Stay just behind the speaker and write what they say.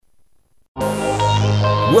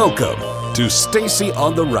Welcome to Stacy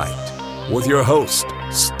on the Right with your host,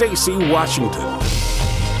 Stacy Washington.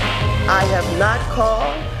 I have not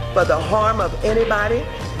called for the harm of anybody.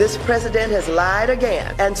 This president has lied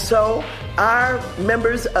again. And so our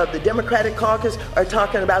members of the Democratic caucus are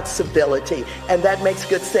talking about civility, and that makes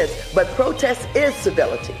good sense. But protest is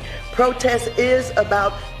civility. Protest is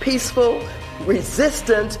about peaceful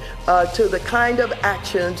resistance to the kind of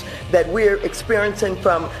actions that we're experiencing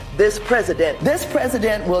from this president. This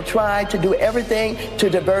president will try to do everything to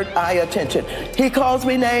divert our attention. He calls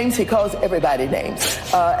me names, he calls everybody names.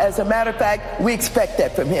 As a matter of fact, we expect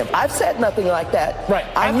that from him. I've said nothing like that. Right.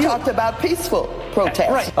 I've talked about peaceful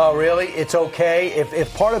protest. Right. Oh, really? It's okay?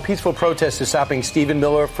 If part of peaceful protest is stopping Stephen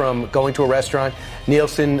Miller from going to a restaurant,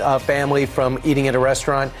 Nielsen family from eating at a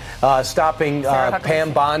restaurant, stopping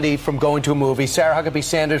Pam Bondi from going to a movie, Sarah Huckabee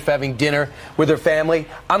Sanders from having dinner with her family,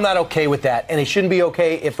 I'm not okay with that. And it shouldn't be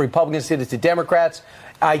okay if Republicans did it to Democrats.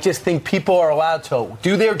 I just think people are allowed to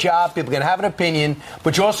do their job. People can have an opinion,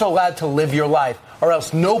 but you're also allowed to live your life, or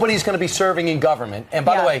else nobody's going to be serving in government. And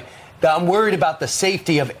by the way, I'm worried about the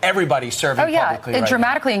safety of everybody serving publicly. It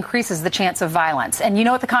dramatically increases the chance of violence. And you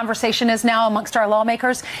know what the conversation is now amongst our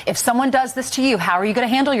lawmakers? If someone does this to you, how are you going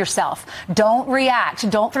to handle yourself? Don't react.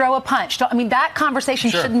 Don't throw a punch. That conversation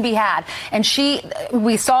shouldn't be had. And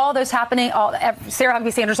we saw those happening. Sarah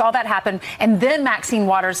Huckabee Sanders, all that happened. And then Maxine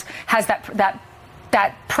Waters has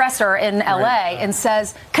that presser in L.A. and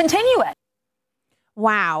says, continue it.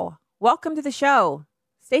 Wow. Welcome to the show.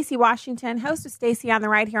 Stacy Washington, host of Stacy on the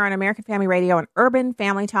Right here on American Family Radio and Urban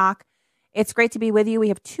Family Talk. It's great to be with you. We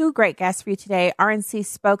have two great guests for you today. RNC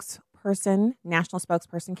spokesperson, national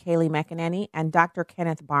spokesperson Kayleigh McEnany, and Dr.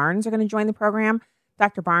 Kenneth Barnes are going to join the program.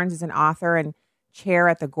 Dr. Barnes is an author and chair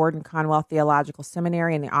at the Gordon Conwell Theological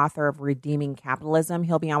Seminary and the author of Redeeming Capitalism.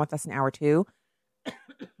 He'll be on with us in hour 2.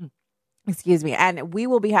 Excuse me. And we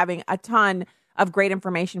will be having a ton of great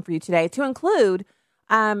information for you today, to include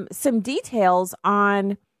some details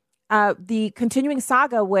on the continuing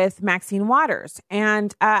saga with Maxine Waters.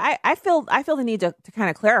 And I feel the need to kind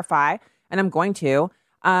of clarify, and I'm going to,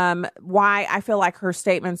 why I feel like her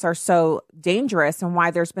statements are so dangerous and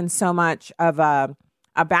why there's been so much of a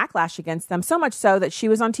backlash against them, so much so that she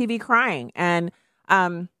was on TV crying. And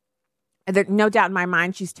there's no doubt in my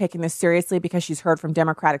mind she's taking this seriously because she's heard from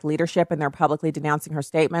Democratic leadership and they're publicly denouncing her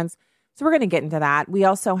statements. So we're going to get into that. We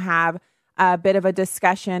also have a bit of a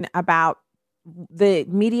discussion about the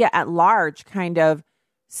media at large kind of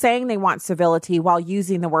saying they want civility while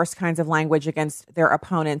using the worst kinds of language against their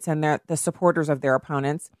opponents and the supporters of their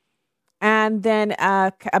opponents. And then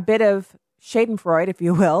a bit of Schadenfreude, if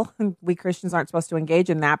you will. We Christians aren't supposed to engage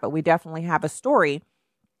in that, but we definitely have a story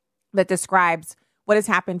that describes what has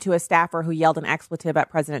happened to a staffer who yelled an expletive at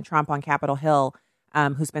President Trump on Capitol Hill,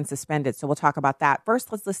 who's been suspended. So we'll talk about that.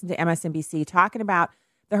 First, let's listen to MSNBC talking about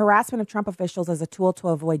the harassment of Trump officials as a tool to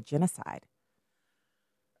avoid genocide.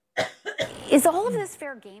 Is all of this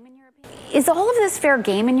fair game in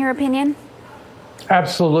your opinion?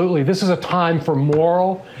 Absolutely. This is a time for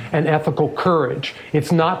moral and ethical courage.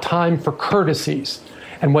 It's not time for courtesies.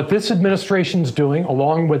 And what this administration's doing,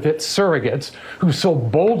 along with its surrogates, who so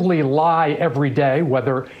boldly lie every day,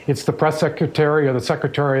 whether it's the press secretary or the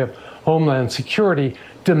Secretary of Homeland Security,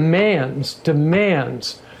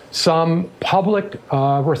 demands some public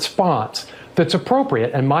response that's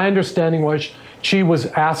appropriate. And my understanding was she was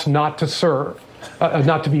asked not to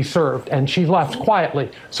be served, and she left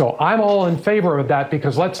quietly. So I'm all in favor of that,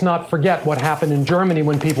 because let's not forget what happened in Germany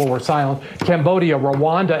when people were silent, Cambodia,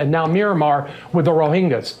 Rwanda, and now Myanmar with the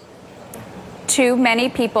Rohingyas. Too many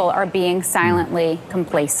people are being silently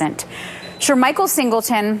complacent. Sir Michael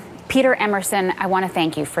Singleton, Peter Emerson, I want to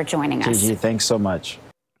thank you for joining us. Gigi, thanks so much.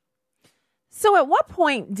 So at what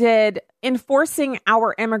point did enforcing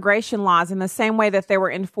our immigration laws in the same way that they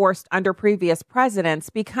were enforced under previous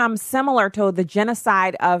presidents become similar to the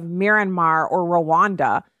genocide of Myanmar or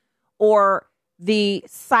Rwanda, or the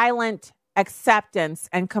silent acceptance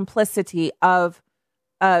and complicity of,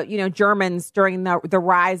 Germans during the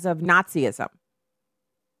rise of Nazism?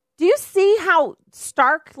 Do you see how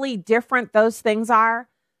starkly different those things are?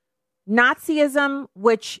 Nazism,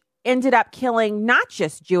 which ended up killing not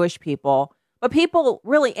just Jewish people, but people,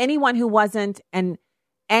 really anyone who wasn't an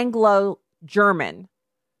Anglo-German,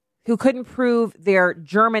 who couldn't prove their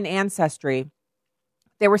German ancestry,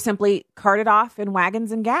 they were simply carted off in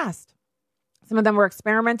wagons and gassed. Some of them were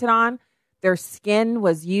experimented on. Their skin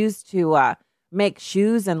was used to make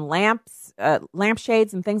shoes and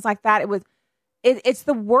lampshades and things like that. It's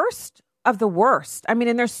the worst of the worst. I mean,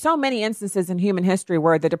 and there's so many instances in human history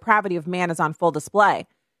where the depravity of man is on full display.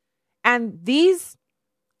 And these,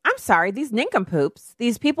 I I'm sorry, these nincompoops,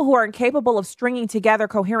 these people who are incapable of stringing together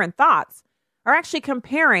coherent thoughts, are actually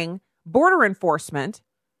comparing border enforcement,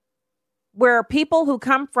 where people who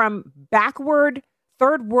come from backward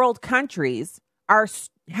third world countries are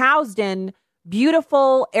housed in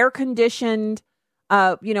beautiful, air-conditioned,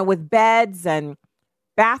 with beds and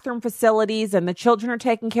bathroom facilities, and the children are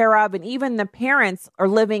taken care of, and even the parents are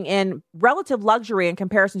living in relative luxury in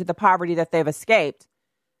comparison to the poverty that they've escaped.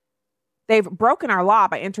 They've broken our law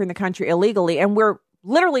by entering the country illegally, and we're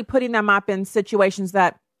literally putting them up in situations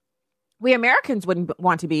that we Americans wouldn't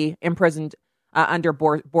want to be imprisoned under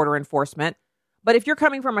border enforcement. But if you're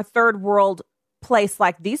coming from a third world place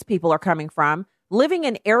like these people are coming from, living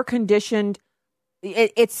in air-conditioned,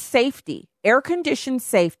 it's safety, air-conditioned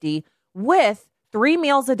safety with 3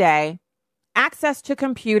 meals a day, access to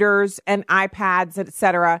computers and iPads,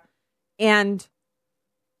 etc., and,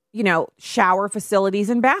 shower facilities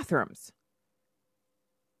and bathrooms.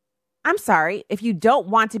 I'm sorry, if you don't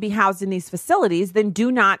want to be housed in these facilities, then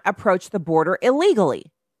do not approach the border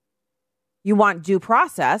illegally. You want due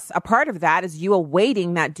process. A part of that is you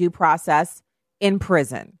awaiting that due process in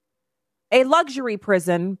prison. A luxury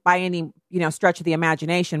prison by any, stretch of the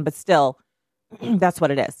imagination, but still, that's what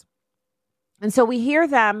it is. And so we hear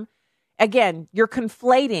them, again, you're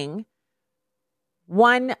conflating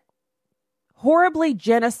one horribly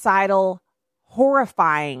genocidal,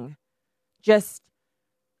 horrifying, just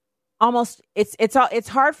almost, it's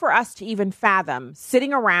hard for us to even fathom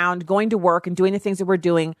sitting around, going to work and doing the things that we're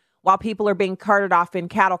doing while people are being carted off in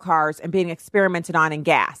cattle cars and being experimented on and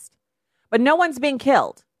gassed. But no one's being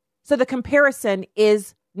killed. So the comparison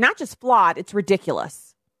is not just flawed, it's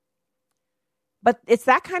ridiculous. But it's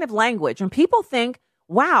that kind of language. When people think,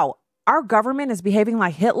 wow, our government is behaving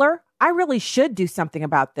like Hitler, I really should do something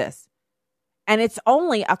about this. And it's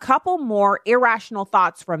only a couple more irrational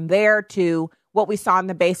thoughts from there to what we saw in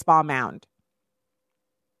the baseball mound.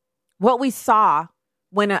 What we saw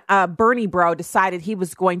when a Bernie bro decided he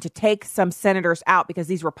was going to take some senators out because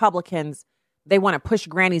these Republicans, they want to push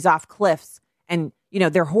grannies off cliffs and,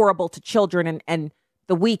 they're horrible to children and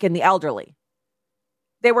the weak and the elderly.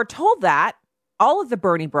 They were told that. All of the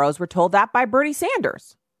Bernie bros were told that by Bernie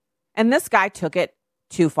Sanders. And this guy took it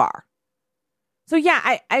too far. So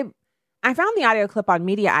yeah, I found the audio clip on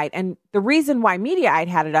Mediaite, and the reason why Mediaite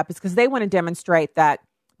had it up is because they want to demonstrate that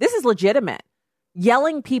this is legitimate.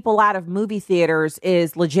 Yelling people out of movie theaters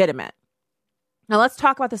is legitimate. Now let's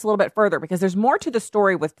talk about this a little bit further, because there's more to the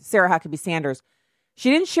story with Sarah Huckabee Sanders. She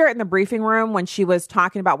didn't share it in the briefing room when she was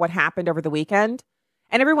talking about what happened over the weekend.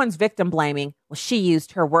 And everyone's victim blaming. Well, she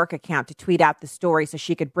used her work account to tweet out the story so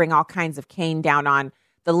she could bring all kinds of cane down on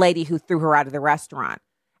the lady who threw her out of the restaurant.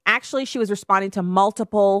 Actually, she was responding to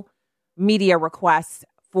multiple media requests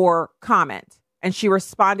for comment. And she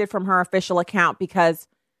responded from her official account because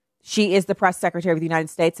she is the press secretary of the United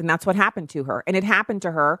States, and that's what happened to her. And it happened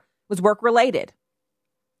to her, was work related.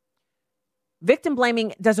 Victim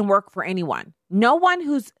blaming doesn't work for anyone. No one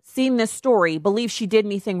who's seen this story believes she did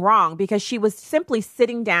anything wrong because she was simply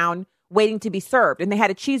sitting down waiting to be served, and they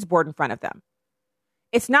had a cheese board in front of them.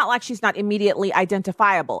 It's not like she's not immediately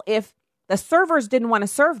identifiable. If the servers didn't want to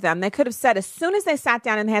serve them, they could have said as soon as they sat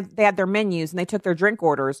down and they had their menus and they took their drink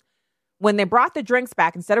orders, when they brought the drinks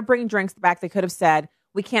back, instead of bringing drinks back, they could have said,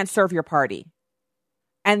 we can't serve your party.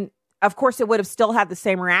 And of course, it would have still had the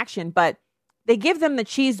same reaction, but they give them the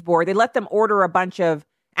cheese board. They let them order a bunch of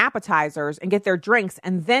appetizers and get their drinks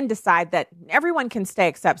and then decide that everyone can stay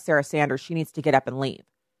except Sarah Sanders. She needs to get up and leave.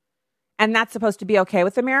 And that's supposed to be okay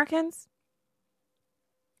with Americans?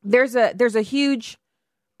 There's a huge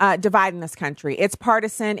divide in this country. It's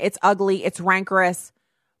partisan, it's ugly, it's rancorous,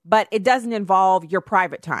 but it doesn't involve your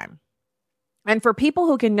private time. And for people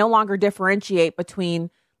who can no longer differentiate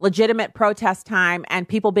between legitimate protest time and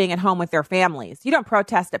people being at home with their families, you don't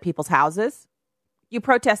protest at people's houses. You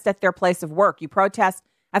protest at their place of work. You protest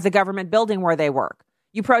at the government building where they work.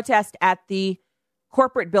 You protest at the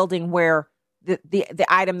corporate building where the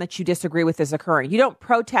item that you disagree with is occurring. You don't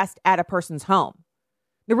protest at a person's home.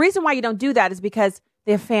 The reason why you don't do that is because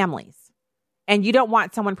they have families and you don't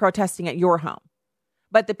want someone protesting at your home.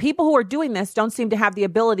 But the people who are doing this don't seem to have the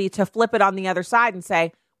ability to flip it on the other side and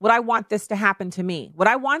say, would I want this to happen to me? Would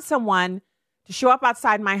I want someone to show up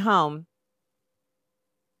outside my home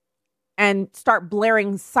and start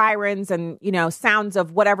blaring sirens and, sounds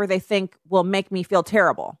of whatever they think will make me feel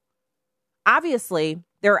terrible? Obviously,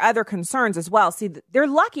 there are other concerns as well. See, they're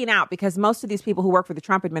lucking out because most of these people who work for the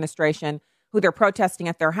Trump administration, who they're protesting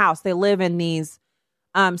at their house, they live in these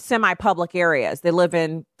semi-public areas. They live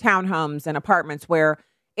in townhomes and apartments where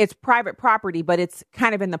it's private property, but it's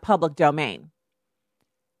kind of in the public domain.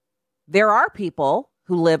 There are people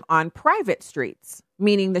who live on private streets,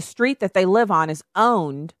 meaning the street that they live on is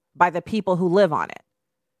owned by the people who live on it,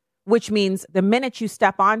 which means the minute you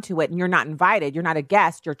step onto it and you're not invited, you're not a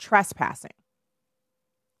guest, you're trespassing.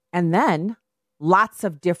 And then lots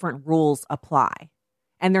of different rules apply,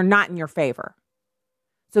 and they're not in your favor.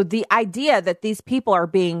 So the idea that these people are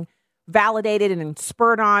being validated and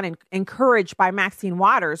spurred on and encouraged by Maxine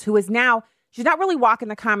Waters, who is now, she's not really walking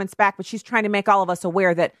the comments back, but she's trying to make all of us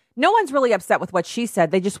aware that no one's really upset with what she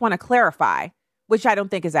said. They just want to clarify, which I don't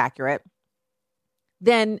think is accurate.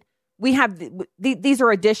 Then we have, these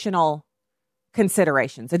are additional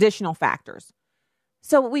considerations, additional factors.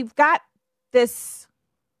 So we've got this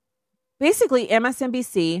basically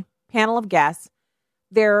MSNBC panel of guests.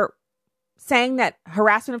 They're saying that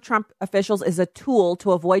harassment of Trump officials is a tool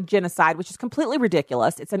to avoid genocide, which is completely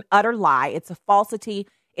ridiculous. It's an utter lie. It's a falsity.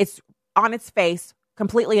 It's on its face,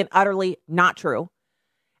 completely and utterly not true.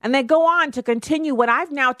 And they go on to continue what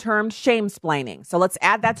I've now termed shame-splaining. So let's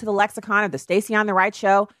add that to the lexicon of the Stacey on the Right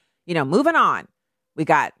show. You know, moving on. We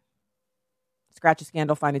got scratch a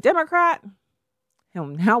scandal, find a Democrat.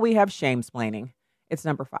 And now we have shame-splaining. It's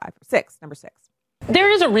number 6.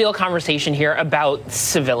 There is a real conversation here about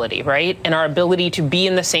civility, right? And our ability to be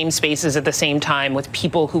in the same spaces at the same time with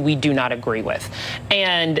people who we do not agree with.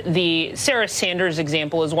 And the Sarah Sanders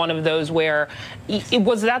example is one of those where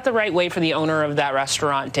was that the right way for the owner of that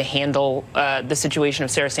restaurant to handle the situation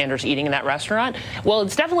of Sarah Sanders eating in that restaurant? Well,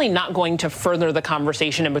 it's definitely not going to further the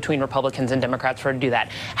conversation in between Republicans and Democrats for her to do that.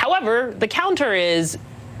 However, the counter is,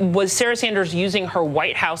 was Sarah Sanders using her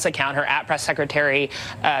White House account, her @press secretary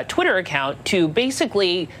Twitter account, to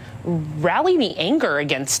basically rally the anger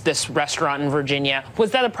against this restaurant in Virginia?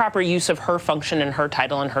 Was that a proper use of her function and her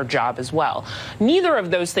title and her job as well? Neither of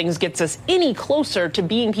those things gets us any closer to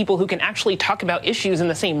being people who can actually talk about issues in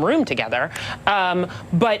the same room together.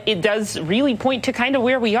 But it does really point to kind of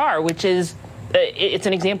where we are, which is it's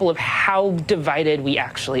an example of how divided we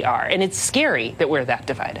actually are. And it's scary that we're that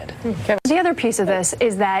divided. The other piece of this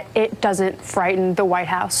is that it doesn't frighten the White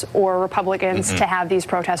House or Republicans to have these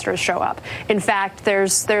protesters show up. In fact,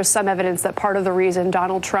 there's some evidence that part of the reason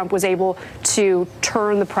Donald Trump was able to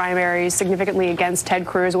turn the primaries significantly against Ted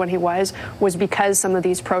Cruz when he was because some of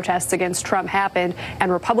these protests against Trump happened, and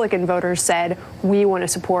Republican voters said, we want to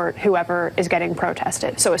support whoever is getting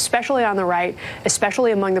protested. So especially on the right,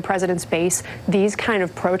 especially among the president's base, these kind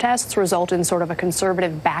of protests result in sort of a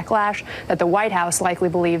conservative backlash that the White House likely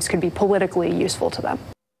believes could be politically useful to them.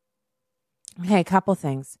 Okay, a couple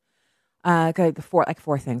things.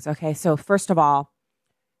 Four things. Okay, so first of all,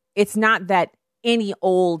 it's not that any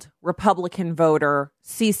old Republican voter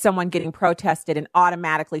sees someone getting protested and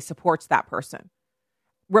automatically supports that person.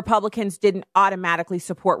 Republicans didn't automatically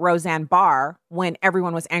support Roseanne Barr when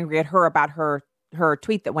everyone was angry at her about her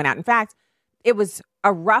tweet that went out. In fact, it was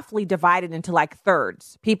roughly divided into like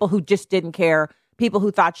thirds. People who just didn't care, people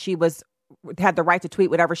who thought she had the right to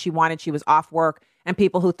tweet whatever she wanted, she was off work, and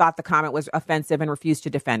people who thought the comment was offensive and refused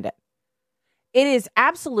to defend it. It is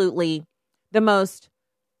absolutely the most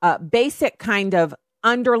basic kind of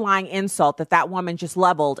underlying insult that woman just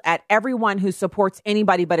leveled at everyone who supports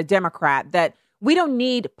anybody but a Democrat, that we don't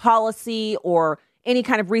need policy or any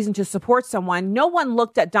kind of reason to support someone. No one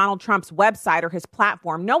looked at Donald Trump's website or his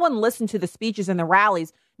platform. No one listened to the speeches and the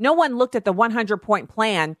rallies. No one looked at the 100-point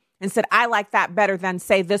plan and said, I like that better than,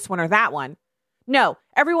 say, this one or that one. No,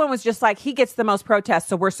 everyone was just like, he gets the most protests,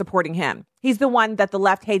 so we're supporting him. He's the one that the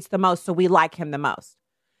left hates the most, so we like him the most.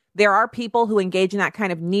 There are people who engage in that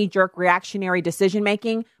kind of knee-jerk reactionary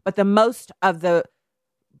decision-making, but the most of the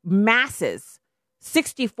masses,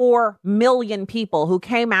 64 million people who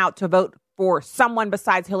came out to vote for someone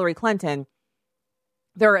besides Hillary Clinton,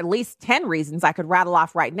 there are at least 10 reasons I could rattle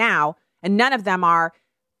off right now, and none of them are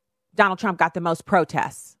Donald Trump got the most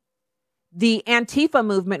protests. The Antifa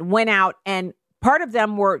movement went out, and part of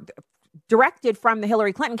them were directed from the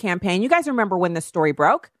Hillary Clinton campaign. You guys remember when this story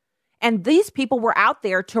broke? And these people were out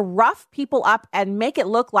there to rough people up and make it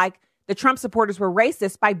look like the Trump supporters were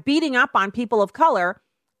racist by beating up on people of color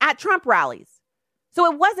at Trump rallies.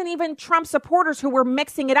 So it wasn't even Trump supporters who were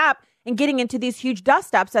mixing it up and getting into these huge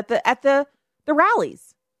dust-ups at the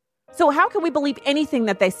rallies. So how can we believe anything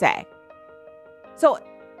that they say? So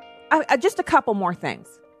just a couple more things.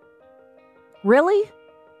 Really?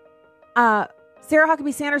 Sarah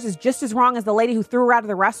Huckabee Sanders is just as wrong as the lady who threw her out of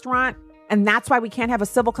the restaurant, and that's why we can't have a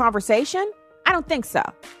civil conversation? I don't think so.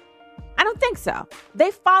 They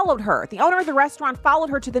followed her. The owner of the restaurant followed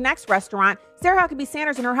her to the next restaurant. Sarah Huckabee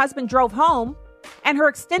Sanders and her husband drove home, and her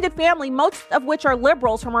extended family, most of which are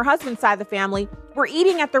liberals from her husband's side of the family, were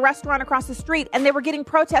eating at the restaurant across the street, and they were getting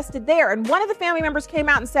protested there. And one of the family members came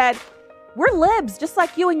out and said, We're libs just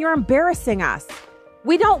like you, and you're embarrassing us.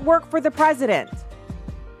 We don't work for the president.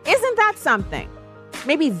 Isn't that something?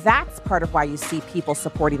 Maybe that's part of why you see people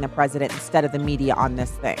supporting the president instead of the media on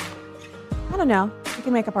this thing. I don't know. We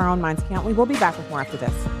can make up our own minds, can't we? We'll be back with more after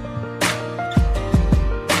this.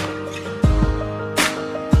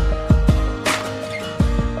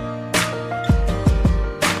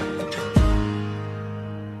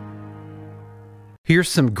 Here's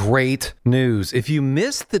some great news. If you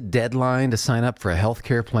missed the deadline to sign up for a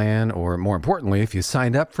healthcare plan, or more importantly, if you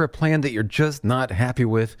signed up for a plan that you're just not happy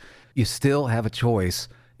with, you still have a choice.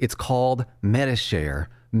 It's called Medi-Share.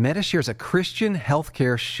 Medi-Share is a Christian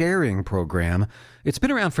healthcare sharing program. It's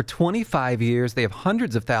been around for 25 years. They have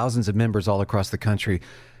hundreds of thousands of members all across the country.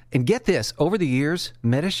 And get this, over the years,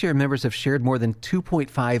 Medi-Share members have shared more than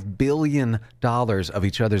 $2.5 billion of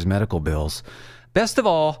each other's medical bills. Best of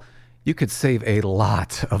all, you could save a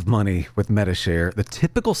lot of money with Medi-Share. The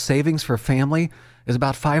typical savings for a family is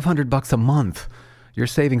about $500 a month. Your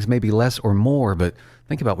savings may be less or more, but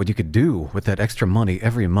think about what you could do with that extra money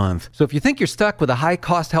every month. So if you think you're stuck with a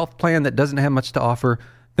high-cost health plan that doesn't have much to offer,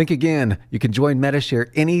 think again. You can join Medi-Share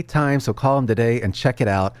anytime, so call them today and check it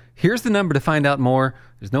out. Here's the number to find out more.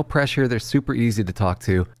 There's no pressure. They're super easy to talk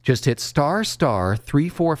to. Just hit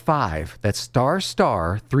 *345. That's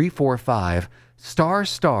 *345.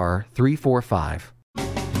 *345.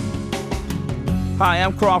 Hi,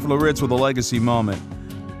 I'm Crawford Loritz with a legacy moment.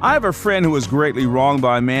 I have a friend who was greatly wronged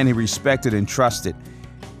by a man he respected and trusted.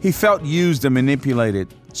 He felt used and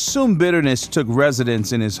manipulated. Soon bitterness took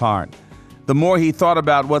residence in his heart. The more he thought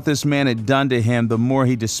about what this man had done to him, the more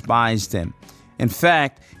he despised him. In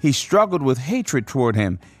fact, he struggled with hatred toward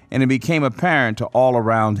him, and it became apparent to all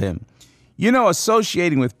around him. You know,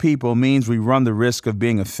 associating with people means we run the risk of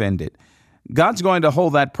being offended. God's going to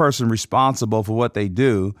hold that person responsible for what they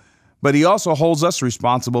do, but he also holds us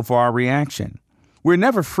responsible for our reaction. We're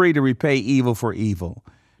never free to repay evil for evil.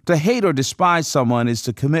 To hate or despise someone is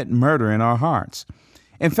to commit murder in our hearts.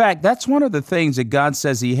 In fact, that's one of the things that God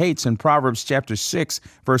says he hates in Proverbs chapter 6,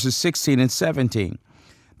 verses 16 and 17.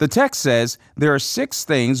 The text says, "There are 6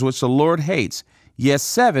 things which the Lord hates, yes,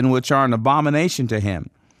 7 which are an abomination to him: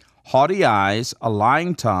 haughty eyes, a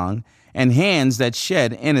lying tongue, and hands that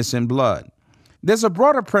shed innocent blood." There's a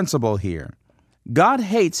broader principle here. God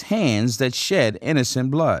hates hands that shed innocent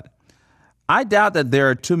blood. I doubt that there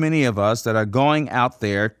are too many of us that are going out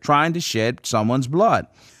there trying to shed someone's blood,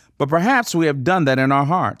 but perhaps we have done that in our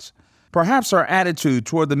hearts. Perhaps our attitude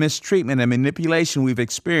toward the mistreatment and manipulation we've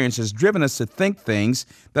experienced has driven us to think things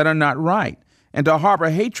that are not right and to harbor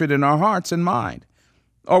hatred in our hearts and mind.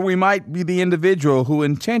 Or we might be the individual who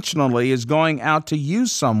intentionally is going out to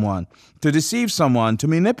use someone, to deceive someone, to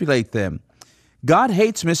manipulate them. God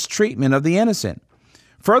hates mistreatment of the innocent.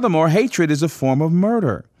 Furthermore, hatred is a form of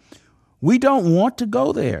murder. We don't want to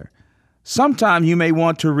go there. Sometime you may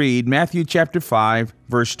want to read Matthew chapter 5,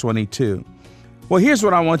 verse 22. Well, here's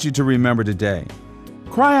what I want you to remember today.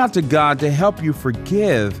 Cry out to God to help you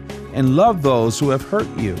forgive and love those who have hurt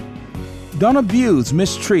you. Don't abuse,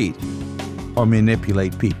 mistreat, or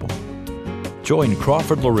manipulate people. Join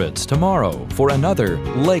Crawford Loritz tomorrow for another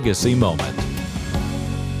Legacy Moment.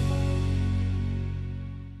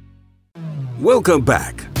 Welcome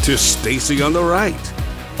back to Stacy on the Right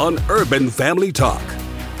on Urban Family Talk.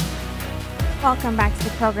 Welcome back to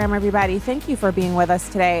the program, everybody. Thank you for being with us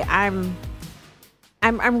today. I'm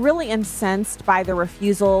really incensed by the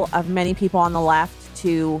refusal of many people on the left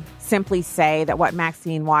to simply say that what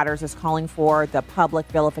Maxine Waters is calling for, the public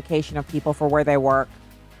vilification of people for where they work,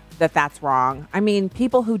 that's wrong. I mean,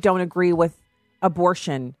 people who don't agree with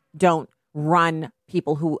abortion don't run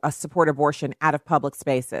people who support abortion out of public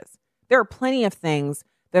spaces. There are plenty of things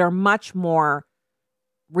that are much more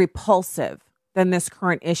repulsive than this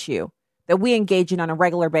current issue that we engage in on a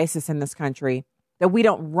regular basis in this country that we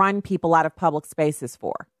don't run people out of public spaces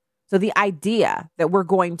for. So the idea that we're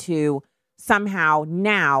going to somehow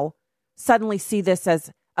now suddenly see this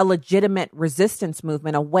as a legitimate resistance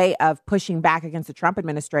movement, a way of pushing back against the Trump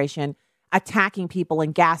administration, attacking people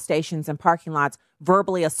in gas stations and parking lots,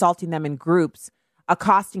 verbally assaulting them in groups,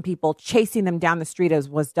 accosting people, chasing them down the street as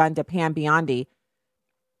was done to Pam Biondi,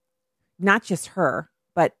 not just her,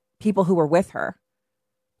 but people who were with her,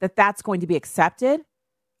 that's going to be accepted.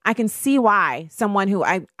 I can see why someone who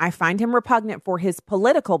I find him repugnant for his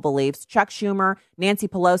political beliefs, Chuck Schumer, Nancy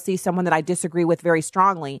Pelosi, someone that I disagree with very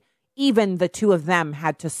strongly, even the two of them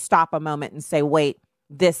had to stop a moment and say, wait,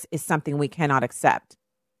 this is something we cannot accept.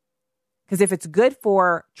 Because if it's good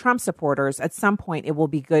for Trump supporters, at some point it will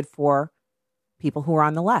be good for people who are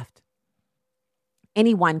on the left.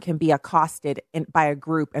 Anyone can be accosted by a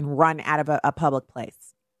group and run out of a public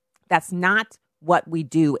place. That's not what we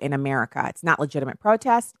do in America. It's not legitimate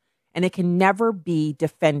protest, and it can never be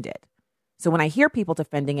defended. So when I hear people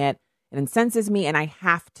defending it, it incenses me, and I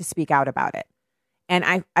have to speak out about it.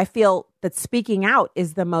 And I feel that speaking out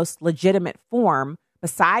is the most legitimate form,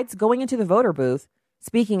 besides going into the voter booth,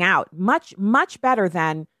 speaking out, much, much better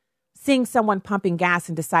than seeing someone pumping gas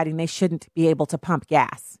and deciding they shouldn't be able to pump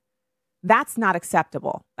gas. That's not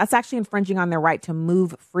acceptable. That's actually infringing on their right to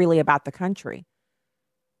move freely about the country.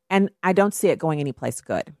 And I don't see it going anyplace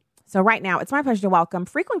good. So right now, it's my pleasure to welcome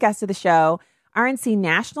frequent guest of the show, RNC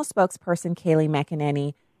National Spokesperson Kayleigh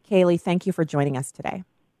McEnany. Kayleigh, thank you for joining us today.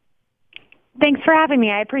 Thanks for having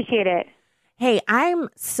me. I appreciate it. Hey, I'm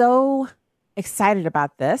so excited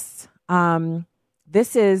about this.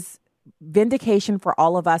 This is vindication for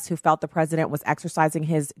all of us who felt the president was exercising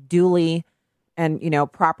his duly and,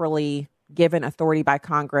 properly given authority by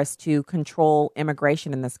Congress to control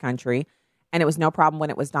immigration in this country. And it was no problem when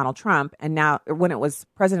it was Donald Trump. And now when it was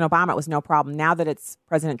President Obama, it was no problem. Now that it's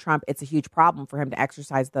President Trump, it's a huge problem for him to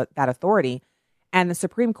exercise that authority. And the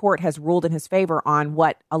Supreme Court has ruled in his favor on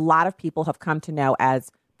what a lot of people have come to know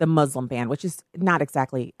as the Muslim ban, which is not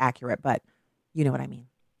exactly accurate, but you know what I mean.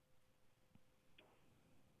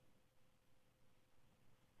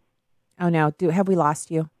 Oh, no. Have we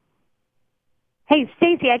lost you? Hey,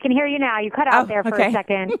 Stacey, I can hear you now. You cut out there for a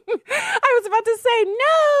second. I was about to say,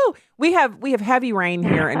 no. We have heavy rain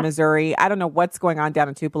here in Missouri. I don't know what's going on down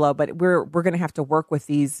in Tupelo, but we're going to have to work with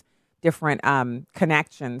these different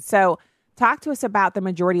connections. So talk to us about the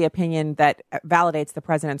majority opinion that validates the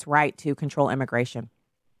president's right to control immigration.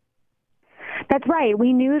 That's right.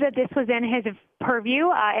 We knew that this was in his purview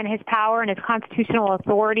and his power and his constitutional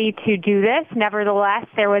authority to do this. Nevertheless,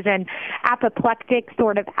 there was an apoplectic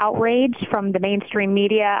sort of outrage from the mainstream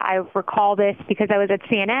media. I recall this because I was at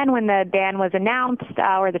CNN when the ban was announced,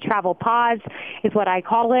 or the travel pause is what I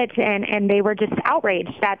call it, and they were just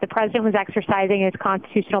outraged that the president was exercising his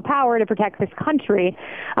constitutional power to protect this country.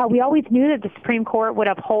 We always knew that the Supreme Court would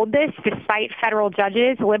uphold this despite federal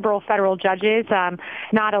judges, liberal federal judges,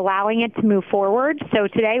 not allowing it to move forward. So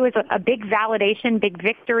today was a big validation, big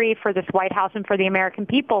victory for this White House and for the American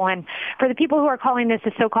people. And for the people who are calling this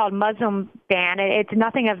a so-called Muslim ban, it's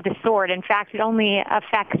nothing of the sort. In fact, it only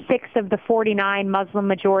affects 6 of the 49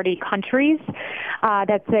 Muslim-majority countries.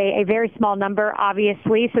 That's a very small number,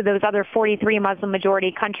 obviously. So those other 43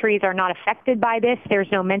 Muslim-majority countries are not affected by this.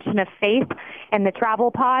 There's no mention of faith in the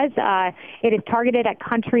travel pause. It is targeted at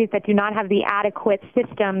countries that do not have the adequate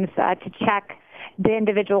systems to check the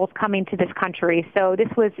individuals coming to this country. So this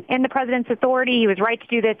was in the president's authority. He was right to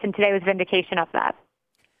do this, and today was vindication of that.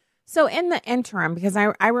 So in the interim, because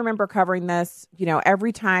I remember covering this,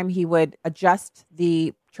 every time he would adjust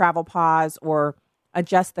the travel pause or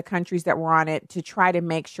adjust the countries that were on it to try to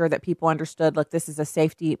make sure that people understood, look, this is a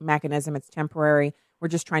safety mechanism. It's temporary. We're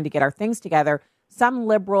just trying to get our things together. Some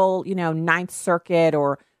liberal, Ninth Circuit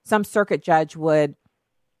or some circuit judge would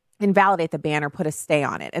invalidate the ban or put a stay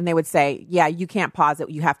on it. And they would say, yeah, you can't pause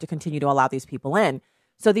it. You have to continue to allow these people in.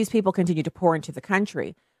 So these people continue to pour into the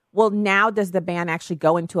country. Well, now does the ban actually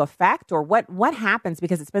go into effect, or what happens,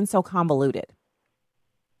 because it's been so convoluted?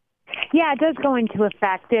 Yeah, it does go into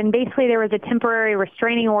effect. And basically there was a temporary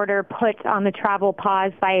restraining order put on the travel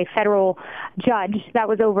pause by a federal judge that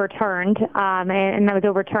was overturned, and that was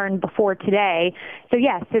overturned before today. So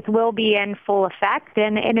yes, this will be in full effect.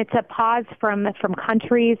 And it's a pause from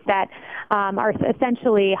countries that are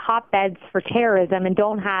essentially hotbeds for terrorism and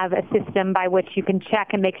don't have a system by which you can check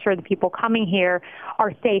and make sure the people coming here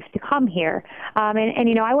are safe to come here.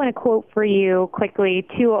 And I want to quote for you quickly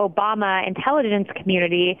 2 Obama intelligence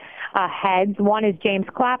community heads. One is James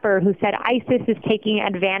Clapper, who said ISIS is taking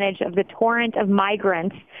advantage of the torrent of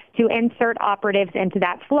migrants to insert operatives into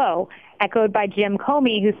that flow. Echoed by Jim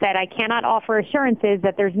Comey, who said, I cannot offer assurances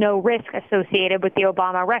that there's no risk associated with the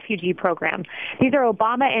Obama refugee program. These are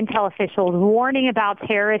Obama intel officials warning about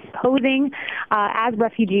terrorists posing as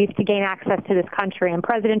refugees to gain access to this country. And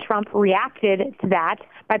President Trump reacted to that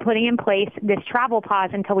by putting in place this travel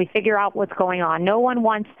pause until we figure out what's going on. No one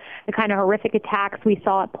wants the kind of horrific attacks we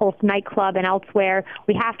saw at Pulse nightclub and elsewhere.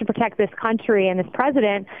 We have to protect this country, and this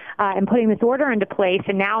president, and putting this order into place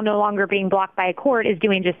and now no longer being blocked by a court, is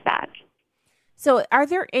doing just that. So are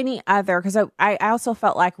there any other, because I also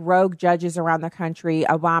felt like rogue judges around the country,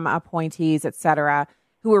 Obama appointees, et cetera,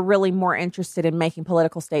 who were really more interested in making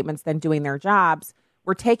political statements than doing their jobs,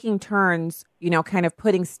 were taking turns, kind of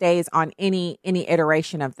putting stays on any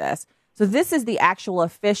iteration of this. So this is the actual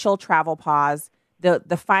official travel pause,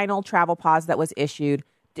 the final travel pause that was issued.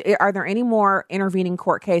 Are there any more intervening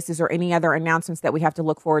court cases or any other announcements that we have to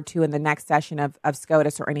look forward to in the next session of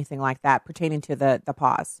SCOTUS or anything like that pertaining to the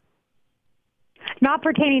pause? Not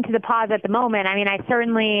pertaining to the pause at the moment. I mean, I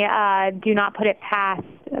certainly do not put it past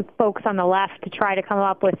folks on the left to try to come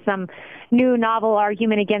up with some new novel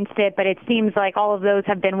argument against it, but it seems like all of those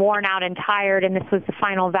have been worn out and tired, and this was the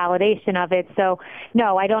final validation of it. So,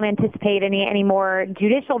 no, I don't anticipate any more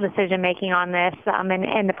judicial decision-making on this,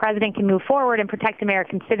 and the president can move forward and protect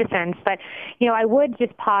American citizens. But, I would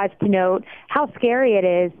just pause to note how scary it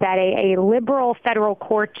is that a liberal federal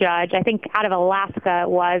court judge, I think out of Alaska it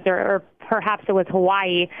was, or perhaps it was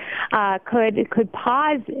Hawaii, could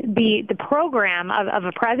pause the program of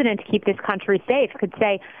a president to keep this country safe, could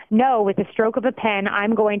say, no, with the stroke of a pen,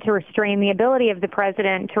 I'm going to restrain the ability of the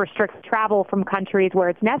president to restrict travel from countries where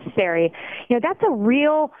it's necessary. That's a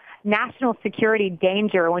real national security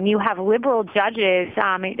danger when you have liberal judges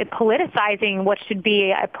politicizing what should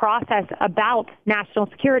be a process about national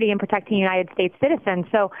security and protecting United States citizens.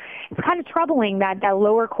 So it's kind of troubling that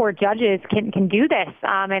lower court judges can do this.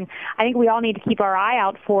 And I think we all need to keep our eye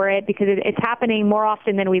out for it because it's happening more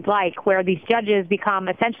often than we'd like, where these judges become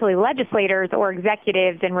essentially legislators or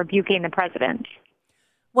executives in rebuking the president.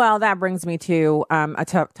 Well, that brings me to a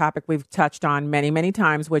topic we've touched on many, many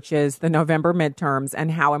times, which is the November midterms and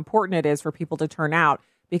how important it is for people to turn out,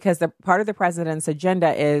 because the part of the president's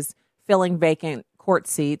agenda is filling vacant court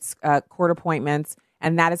seats, court appointments,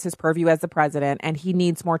 and that is his purview as the president. And he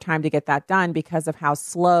needs more time to get that done because of how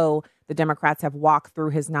slow the Democrats have walked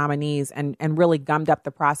through his nominees and really gummed up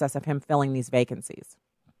the process of him filling these vacancies.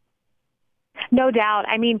 No doubt.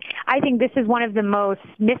 I mean, I think this is one of the most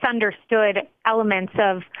misunderstood elements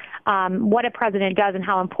of what a president does and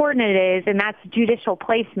how important it is, and that's judicial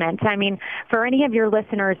placement. I mean, for any of your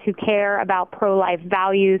listeners who care about pro-life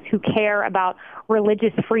values, who care about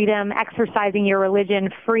religious freedom, exercising your religion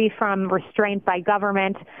free from restraint by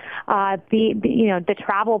government, the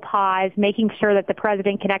travel pause, making sure that the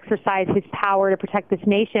president can exercise his power to protect this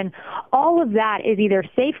nation, all of that is either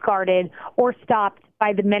safeguarded or stopped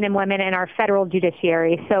by the men and women in our federal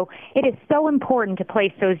judiciary. So it is so important to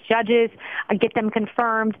place those judges, get them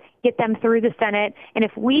confirmed, get them through the Senate. And if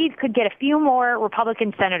we could get a few more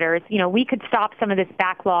Republican senators, we could stop some of this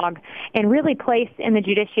backlog and really place in the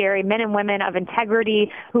judiciary men and women of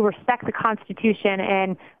integrity who respect the Constitution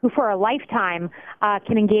and who for a lifetime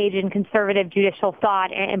can engage in conservative judicial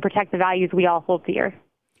thought and protect the values we all hold dear.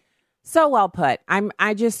 So well put.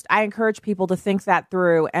 I encourage people to think that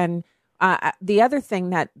through. And the other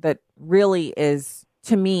thing that really is,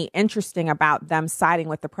 to me, interesting about them siding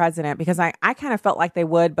with the president, because I kind of felt like they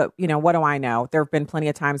would, but, what do I know? There have been plenty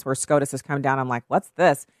of times where SCOTUS has come down. I'm like, what's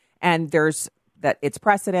this? And there's that it's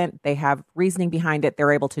precedent. They have reasoning behind it.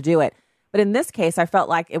 They're able to do it. But in this case, I felt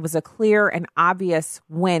like it was a clear and obvious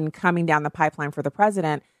win coming down the pipeline for the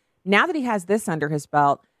president. Now that he has this under his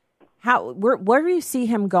belt, where do you see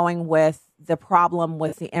him going with the problem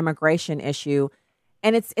with the immigration issue?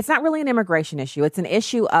 And it's not really an immigration issue. It's an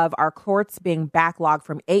issue of our courts being backlogged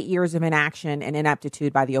from 8 years of inaction and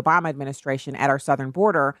ineptitude by the Obama administration at our southern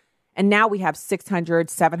border. And now we have 600,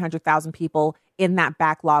 700,000 people in that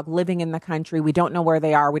backlog living in the country. We don't know where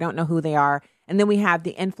they are. We don't know who they are. And then we have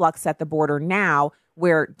the influx at the border now,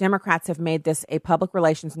 where Democrats have made this a public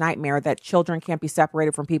relations nightmare that children can't be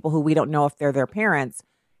separated from people who we don't know if they're their parents.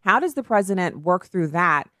 How does the president work through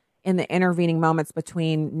that in the intervening moments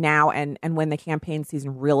between now and when the campaign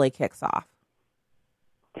season really kicks off?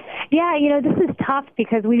 Yeah, this is tough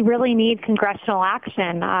because we really need congressional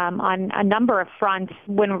action on a number of fronts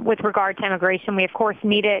with regard to immigration. We, of course,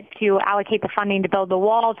 need it to allocate the funding to build the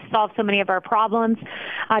wall, to solve so many of our problems.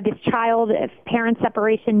 This child-parent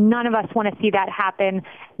separation, none of us want to see that happen.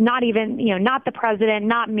 Not even, not the president,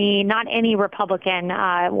 not me, not any Republican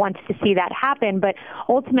wants to see that happen. But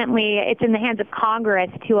ultimately, it's in the hands of Congress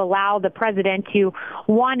to allow the president to,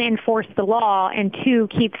 one, enforce the law, and two,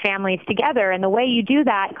 keep families together. And the way you do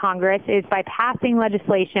that, Congress, is by passing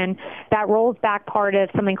legislation that rolls back part of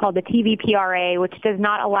something called the TVPRA, which does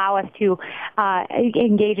not allow us to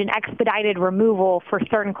engage in expedited removal for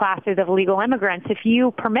certain classes of illegal immigrants. If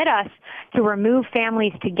you permit us to remove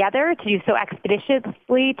families together, to do so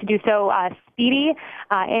expeditiously, to do so speedy,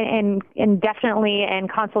 and definitely in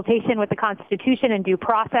consultation with the Constitution and due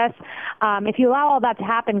process, if you allow all that to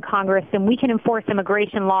happen, Congress, then we can enforce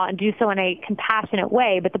immigration law and do so in a compassionate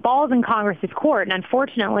way. But the ball is in Congress's court, and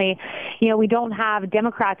unfortunately, we don't have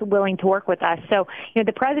Democrats willing to work with us. So,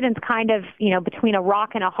 the president's kind of, between a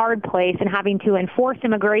rock and a hard place and having to enforce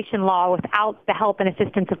immigration law without the help and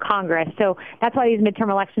assistance of Congress. So that's why these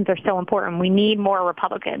midterm elections are so important. We need more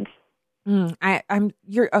Republicans.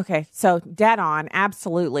 You're okay. So dead on.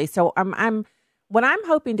 Absolutely. So what I'm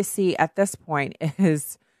hoping to see at this point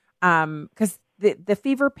is, because the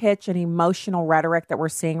fever pitch and emotional rhetoric that we're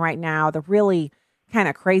seeing right now, the really kind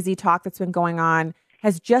of crazy talk that's been going on,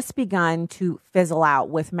 has just begun to fizzle out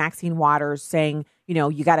with Maxine Waters saying,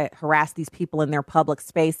 you got to harass these people in their public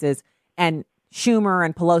spaces. And Schumer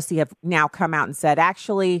and Pelosi have now come out and said,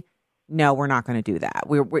 actually, no, we're not going to do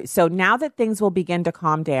that. So now that things will begin to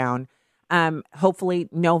calm down, hopefully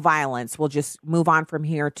no violence, we'll just move on from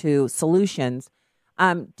here to solutions.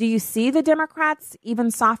 Do you see the Democrats even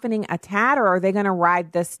softening a tad, or are they going to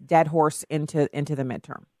ride this dead horse into the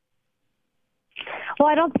midterm? Well,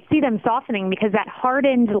 I don't see them softening because that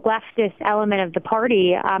hardened leftist element of the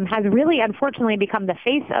party has really, unfortunately, become the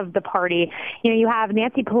face of the party. You have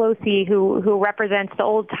Nancy Pelosi, who represents the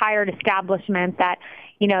old, tired establishment that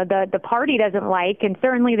the party doesn't like, and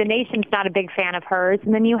certainly the nation's not a big fan of hers.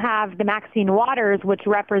 And then you have the Maxine Waters, which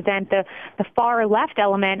represent the far left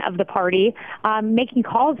element of the party, making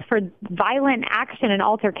calls for violent action and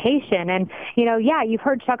altercation. And, you've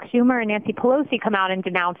heard Chuck Schumer and Nancy Pelosi come out and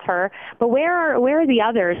denounce her, but where are the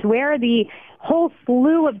others? Where are the whole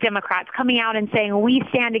slew of Democrats coming out and saying, we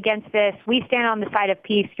stand against this, we stand on the side of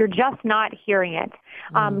peace? You're just not hearing it.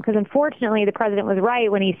 Because unfortunately, the president was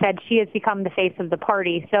right when he said she has become the face of the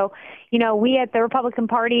party. So, we at the Republican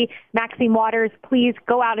Party, Maxine Waters, please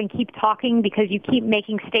go out and keep talking, because you keep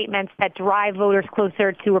making statements that drive voters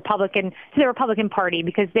closer to the Republican Party,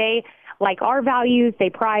 because they like our values, they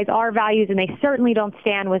prize our values, and they certainly don't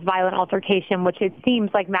stand with violent altercation, which it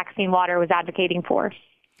seems like Maxine Waters was advocating for.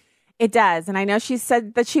 It does. And I know she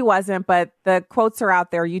said that she wasn't, but the quotes are out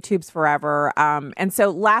there. YouTube's forever. And so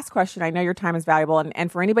last question, I know your time is valuable.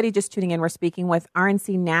 And for anybody just tuning in, we're speaking with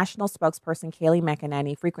RNC national spokesperson Kayleigh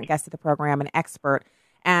McEnany, frequent guest of the program, an expert.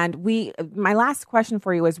 And my last question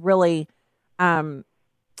for you is really, so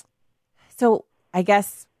I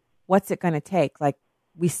guess, what's it going to take? Like,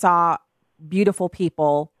 we saw beautiful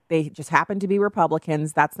people. They just happened to be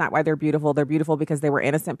Republicans. That's not why they're beautiful. They're beautiful because they were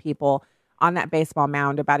innocent people on that baseball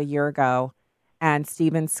mound about a year ago, and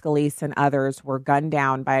Stephen Scalise and others were gunned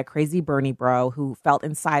down by a crazy Bernie bro who felt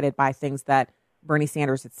incited by things that Bernie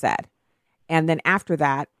Sanders had said. And then after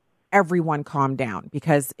that, everyone calmed down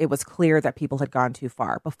because it was clear that people had gone too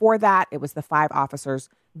far. Before that, it was the 5 officers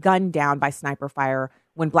gunned down by sniper fire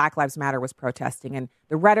when Black Lives Matter was protesting. And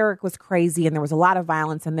the rhetoric was crazy and there was a lot of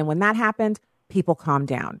violence. And then when that happened, people calmed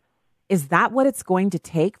down. Is that what it's going to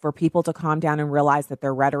take for people to calm down and realize that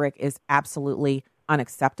their rhetoric is absolutely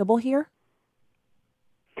unacceptable here?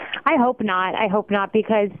 I hope not. I hope not,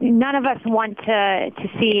 because none of us want to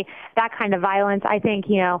see that kind of violence. I think,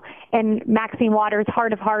 and Maxine Waters,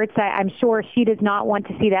 heart of hearts, I'm sure she does not want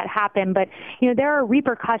to see that happen. But, there are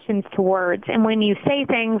repercussions to words. And when you say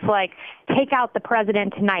things like, take out the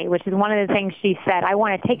president tonight, which is one of the things she said, I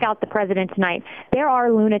want to take out the president tonight. There are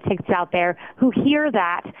lunatics out there who hear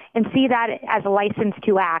that and see that as a license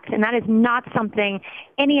to act. And that is not something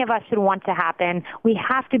any of us should want to happen. We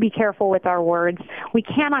have to be careful with our words. We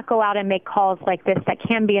cannot go out and make calls like this that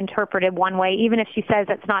can be interpreted one way. Even if she says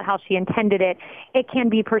that's not how she intended it, it can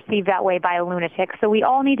be perceived that way by a lunatic. So we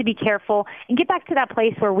all need to be careful and get back to that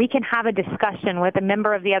place where we can have a discussion with a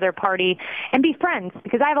member of the other party and be friends,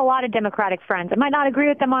 because I have a lot of Democratic friends. I might not agree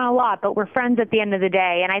with them on a lot, but we're friends at the end of the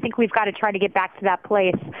day. And I think we've got to try to get back to that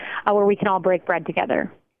place where we can all break bread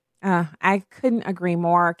together. I couldn't agree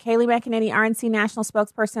more. Kayleigh McEnany, RNC national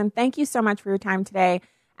spokesperson, thank you so much for your time today.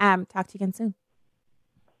 Talk to you again soon.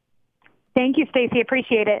 Thank you, Stacey.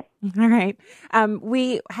 Appreciate it. All right.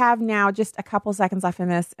 We have now just a couple seconds left in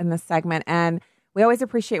this segment, and we always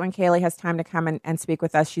appreciate when Kayleigh has time to come and speak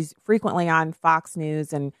with us. She's frequently on Fox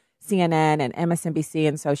News and CNN and MSNBC,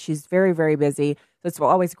 and so she's very, very busy. So it's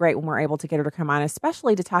always great when we're able to get her to come on,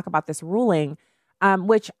 especially to talk about this ruling,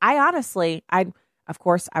 which of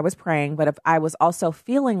course, I was praying, but I was also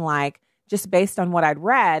feeling like, just based on what I'd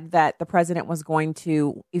read, that the president was going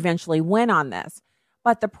to eventually win on this.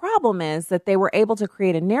 But the problem is that they were able to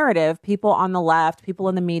create a narrative, people on the left, people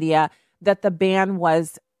in the media, that the ban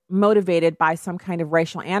was motivated by some kind of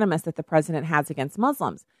racial animus that the president has against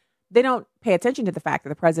Muslims. They don't pay attention to the fact that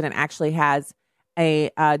the president actually has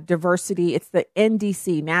a diversity. It's the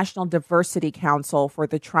NDC, National Diversity Council for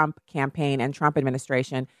the Trump campaign and Trump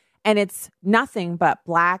administration. And it's nothing but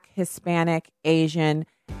Black, Hispanic, Asian,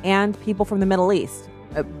 and people from the Middle East,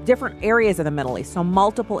 different areas of the Middle East. So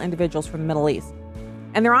multiple individuals from the Middle East.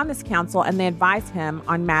 And they're on this council and they advise him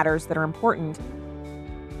on matters that are important.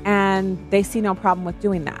 And they see no problem with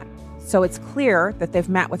doing that. So it's clear that they've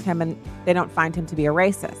met with him and they don't find him to be a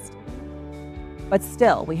racist. But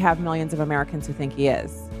still, we have millions of Americans who think he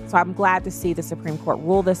is. So I'm glad to see the Supreme Court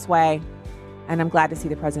rule this way. And I'm glad to see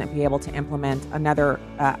the president be able to implement another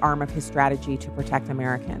arm of his strategy to protect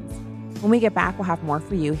Americans. When we get back, we'll have more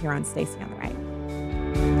for you here on Stacey on the Right.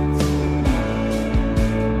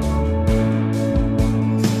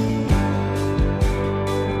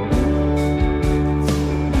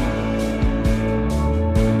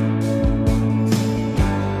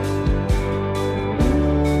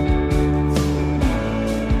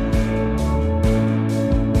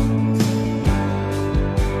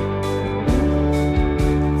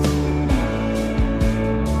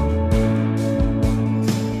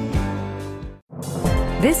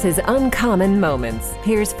 This is Uncommon Moments.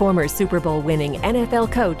 Here's former Super Bowl winning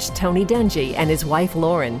NFL coach Tony Dungy and his wife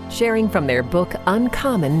Lauren sharing from their book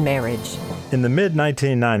Uncommon Marriage. In the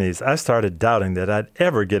mid-1990s, I started doubting that I'd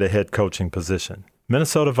ever get a head coaching position.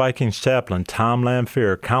 Minnesota Vikings chaplain Tom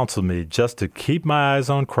Lamphere counseled me just to keep my eyes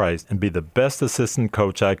on Christ and be the best assistant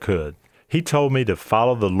coach I could. He told me to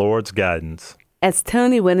follow the Lord's guidance. As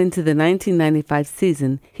Tony went into the 1995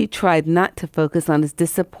 season, he tried not to focus on his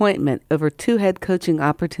disappointment over 2 head coaching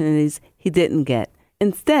opportunities he didn't get.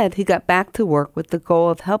 Instead, he got back to work with the goal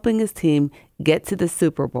of helping his team get to the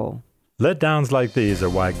Super Bowl. Letdowns like these are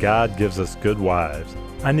why God gives us good wives.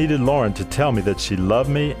 I needed Lauren to tell me that she loved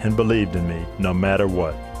me and believed in me, no matter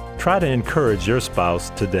what. Try to encourage your spouse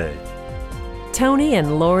today. Tony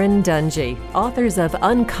and Lauren Dungy, authors of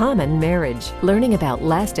Uncommon Marriage, learning about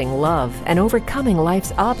lasting love and overcoming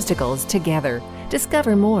life's obstacles together.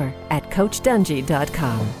 Discover more at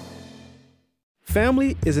CoachDungy.com.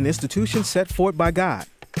 Family is an institution set forth by God,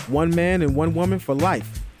 one man and one woman for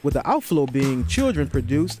life, with the outflow being children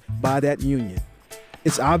produced by that union.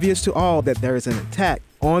 It's obvious to all that there is an attack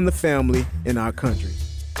on the family in our country,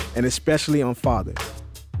 and especially on fathers.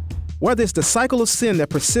 Whether it's the cycle of sin that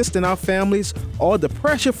persists in our families or the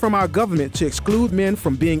pressure from our government to exclude men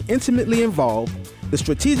from being intimately involved, the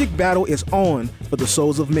strategic battle is on for the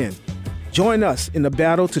souls of men. Join us in the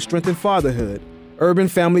battle to strengthen fatherhood.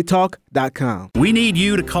 UrbanFamilyTalk.com. We need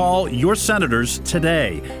you to call your senators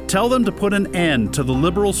today. Tell them to put an end to the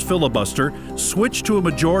liberals' filibuster, switch to a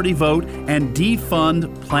majority vote, and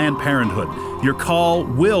defund Planned Parenthood. Your call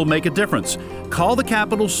will make a difference. Call the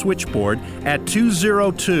Capitol switchboard at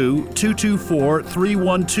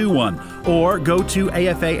 202-224-3121 or go to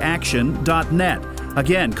afaaction.net.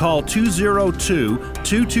 Again, call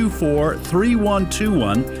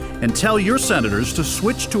 202-224-3121 and tell your senators to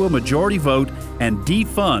switch to a majority vote and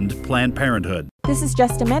defund Planned Parenthood. This is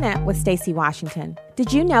Just a Minute with Stacey Washington.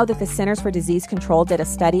 Did you know that the Centers for Disease Control did a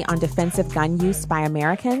study on defensive gun use by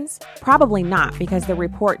Americans? Probably not, because the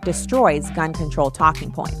report destroys gun control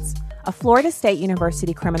talking points. A Florida State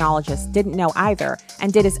University criminologist didn't know either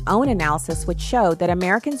and did his own analysis, which showed that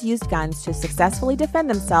Americans used guns to successfully defend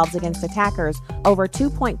themselves against attackers over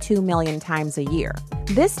 2.2 million times a year.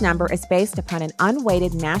 This number is based upon an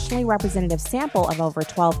unweighted nationally representative sample of over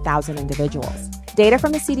 12,000 individuals. Data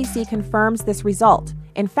from the CDC confirms this result.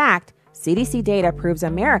 In fact, CDC data proves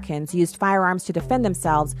Americans used firearms to defend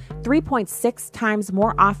themselves 3.6 times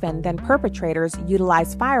more often than perpetrators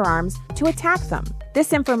utilized firearms to attack them.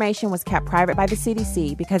 This information was kept private by the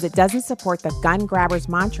CDC because it doesn't support the gun grabbers'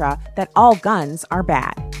 mantra that all guns are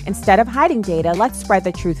bad. Instead of hiding data, let's spread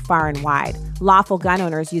the truth far and wide. Lawful gun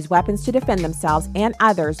owners use weapons to defend themselves and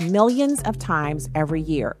others millions of times every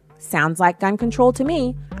year. Sounds like gun control to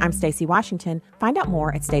me. I'm Stacey Washington. Find out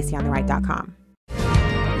more at StaceyOnTheRight.com.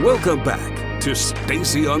 Welcome back to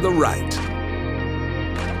Stacey on the Right.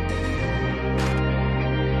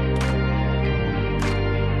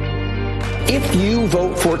 If you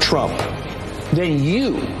vote for Trump, then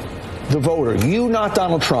you, the voter, you, not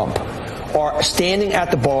Donald Trump, are standing at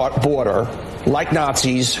the border like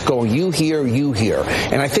Nazis going, you here, you here.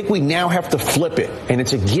 And I think we now have to flip it. And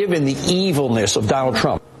it's a given, the evilness of Donald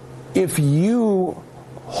Trump. If you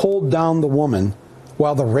hold down the woman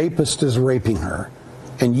while the rapist is raping her,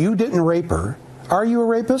 and you didn't rape her, are you a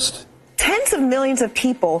rapist? Tens of millions of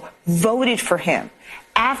people voted for him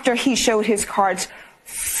after he showed his cards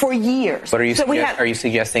for years. But are you, are you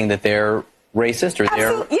suggesting that they're racist or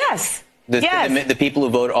they're... Yes. The people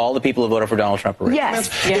who vote, all the people who voted for Donald Trump are racist.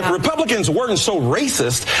 Yes. If Republicans weren't so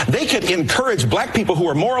racist, they could encourage black people who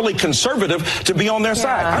are morally conservative to be on their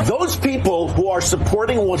side. Those people who are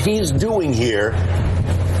supporting what he's doing here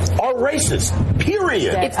are racist,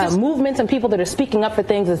 period. It's movements and people that are speaking up for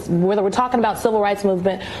things, whether we're talking about civil rights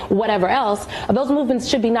movement, whatever else, those movements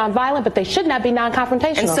should be nonviolent, but they should not be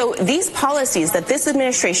non-confrontational. And so these policies that this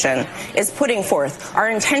administration is putting forth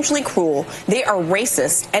are intentionally cruel, they are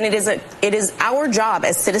racist, and it is our job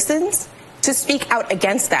as citizens to speak out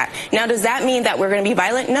against that. Now, does that mean that we're going to be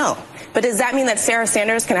violent? No. But does that mean that Sarah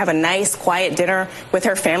Sanders can have a nice, quiet dinner with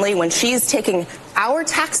her family when she's taking our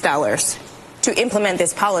tax dollars to implement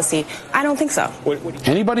this policy? I don't think so.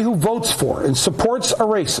 Anybody who votes for and supports a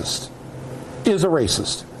racist is a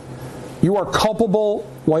racist. You are culpable,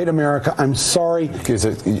 white America. I'm sorry. Is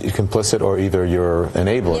it complicit or either you're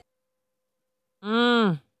enabling?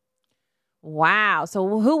 Wow.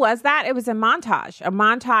 So who was that? It was a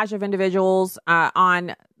montage of individuals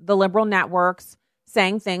on the liberal networks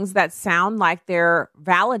saying things that sound like they're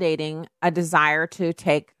validating a desire to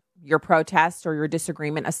take your protest or your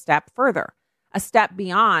disagreement a step further, a step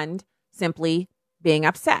beyond simply being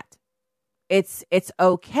upset. It's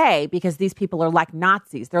okay because these people are like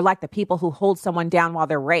Nazis. They're like the people who hold someone down while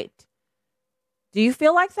they're raped. Do you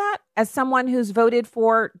feel like that as someone who's voted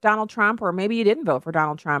for Donald Trump, or maybe you didn't vote for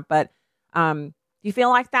Donald Trump, but do you feel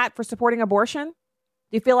like that for supporting abortion?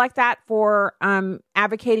 Do you feel like that for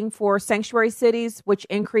advocating for sanctuary cities, which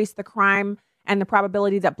increase the crime and the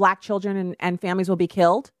probability that Black children and families will be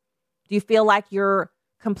killed? Do you feel like you're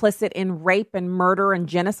complicit in rape and murder and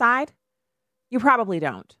genocide? You probably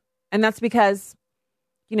don't. And that's because,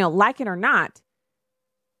 like it or not,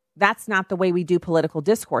 that's not the way we do political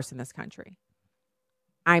discourse in this country.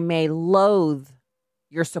 I may loathe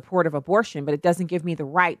your support of abortion, but it doesn't give me the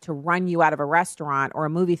right to run you out of a restaurant or a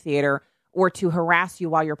movie theater or to harass you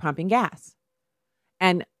while you're pumping gas.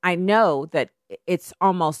 And I know that it's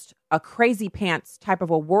almost a crazy pants type of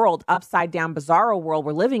a world, upside down, bizarro world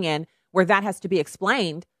we're living in where that has to be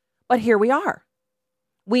explained. But here we are.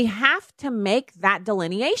 We have to make that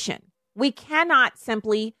delineation. We cannot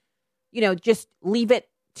simply, just leave it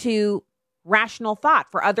to rational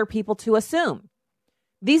thought for other people to assume.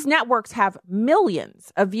 These networks have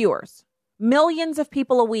millions of viewers, millions of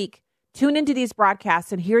people a week tune into these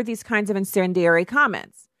broadcasts and hear these kinds of incendiary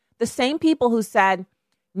comments. The same people who said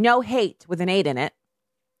no hate with an 8 in it,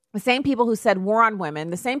 the same people who said war on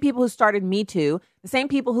women, the same people who started Me Too, the same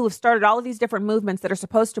people who have started all of these different movements that are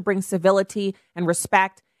supposed to bring civility and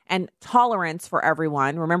respect and tolerance for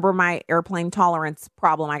everyone. Remember my airplane tolerance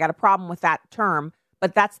problem? I got a problem with that term,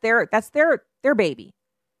 but that's their baby.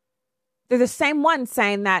 They're the same ones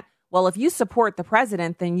saying that, well, if you support the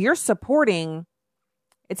president, then you're supporting,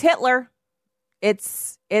 it's Hitler.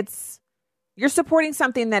 You're supporting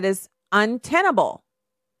something that is untenable.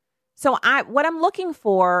 So what I'm looking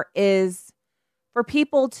for is for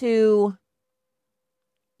people to,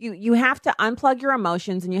 you have to unplug your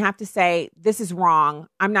emotions and you have to say, this is wrong.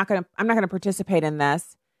 I'm not going to participate in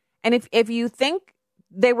this. And if you think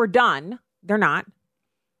they were done, they're not.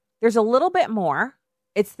 There's a little bit more.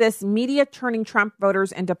 It's this media turning Trump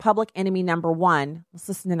voters into public enemy number 1. Let's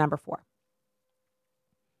listen to number 4.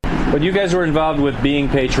 But you guys were involved with Being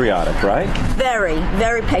Patriotic, right? Very,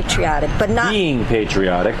 very patriotic, but not... Being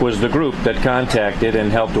Patriotic was the group that contacted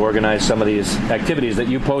and helped organize some of these activities that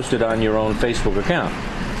you posted on your own Facebook account.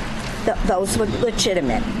 Those were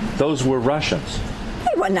legitimate. Those were Russians.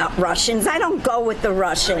 They were not Russians. I don't go with the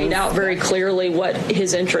Russians. Laid out very clearly what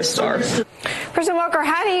his interests are. President Walker,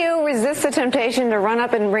 how do you resist the temptation to run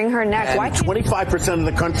up and wring her neck? And Why 25% of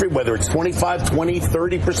the country, whether it's 25, 20,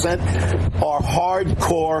 30%, are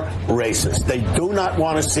hardcore racist. They do not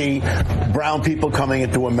want to see brown people coming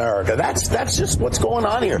into America. That's just what's going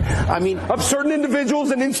on here. I mean, of certain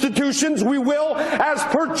individuals and institutions, we will, as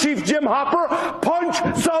per Chief Jim Hopper, punch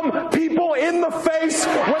some people in the face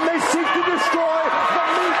when they seek to destroy the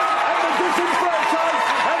meek and the disenfranchised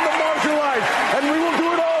and the marginalized. And we will do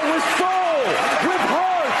it all with soul, with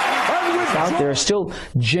heart, and with joy. There are still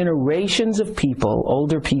generations of people,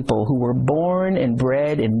 older people, who were born and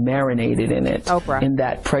bred and marinated in it, in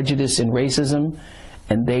that prejudice and racism,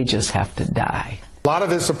 and they just have to die. A lot of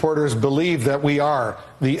his supporters believe that we are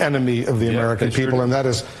the enemy of the American people, and that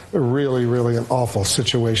is really, really an awful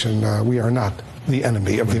situation. We are not the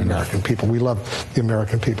enemy of the American people. We love the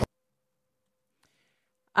American people.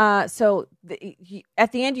 So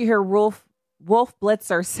at the end, you hear Wolf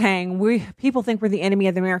Blitzer saying, people think we're the enemy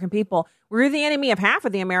of the American people. We're the enemy of half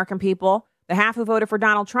of the American people. The half who voted for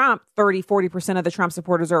Donald Trump, 30-40% of the Trump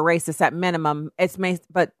supporters are racist at minimum.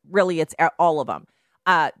 But really, it's all of them.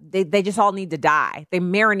 They just all need to die. They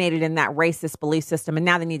marinated in that racist belief system, and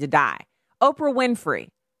now they need to die. Oprah Winfrey,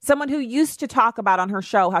 someone who used to talk about on her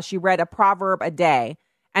show how she read a proverb a day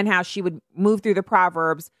and how she would move through the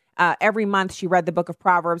Proverbs. Every month she read the book of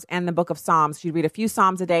Proverbs and the book of Psalms. She'd read a few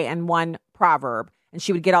Psalms a day and one proverb, and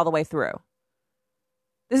she would get all the way through.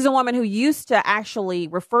 This is a woman who used to actually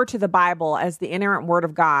refer to the Bible as the inerrant word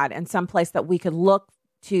of God and someplace that we could look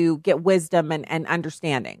to get wisdom and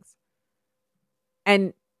understandings.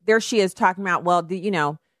 And there she is talking about,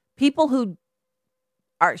 people who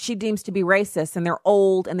she deems to be racist and they're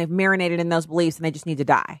old and they've marinated in those beliefs and they just need to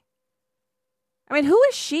die. I mean, who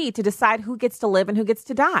is she to decide who gets to live and who gets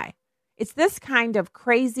to die? It's this kind of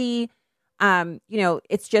crazy,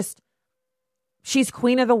 it's just, she's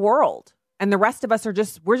queen of the world. And the rest of us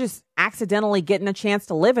we're just accidentally getting a chance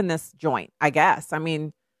to live in this joint, I guess. I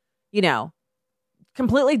mean,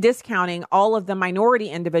 completely discounting all of the minority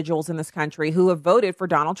individuals in this country who have voted for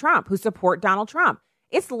Donald Trump, who support Donald Trump.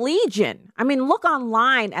 It's legion. I mean, look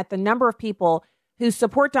online at the number of people who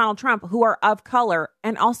support Donald Trump who are of color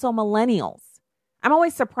and also millennials. I'm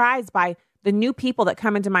always surprised by the new people that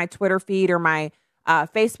come into my Twitter feed or my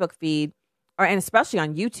Facebook feed, and especially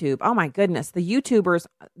on YouTube. Oh my goodness, the YouTubers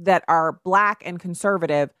that are Black and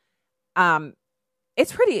conservative.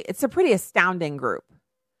 It's a pretty astounding group.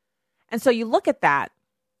 And so you look at that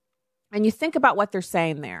and you think about what they're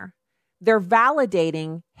saying there. They're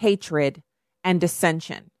validating hatred and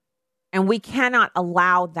dissension. And we cannot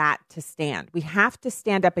allow that to stand. We have to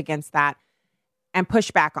stand up against that and push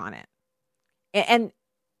back on it. And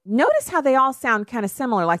notice how they all sound kind of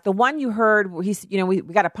similar. Like the one you heard, he's, we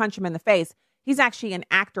got to punch him in the face. He's actually an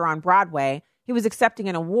actor on Broadway. He was accepting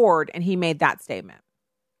an award and he made that statement.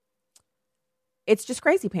 It's just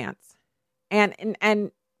crazy pants. And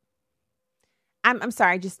I'm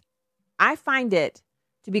sorry, I find it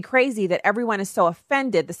to be crazy that everyone is so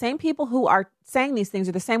offended. The same people who are saying these things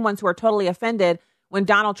are the same ones who are totally offended when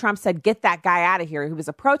Donald Trump said, get that guy out of here. He was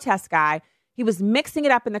a protest guy. He was mixing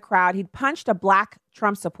it up in the crowd. He'd punched a Black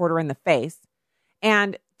Trump supporter in the face.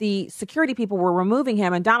 And the security people were removing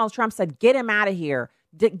him. And Donald Trump said, get him out of here.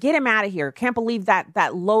 Get him out of here. Can't believe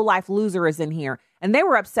that low-life loser is in here. And they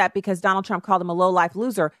were upset because Donald Trump called him a low-life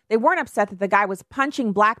loser. They weren't upset that the guy was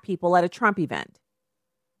punching Black people at a Trump event.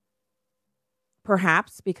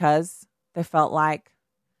 Perhaps because they felt like,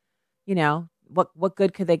 what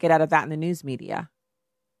good could they get out of that in the news media?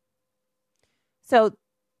 So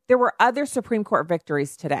there were other Supreme Court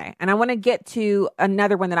victories today. And I want to get to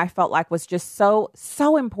another one that I felt like was just so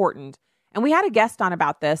important. And we had a guest on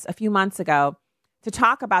about this a few months ago to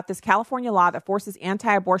talk about this California law that forces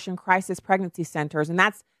anti-abortion crisis pregnancy centers. And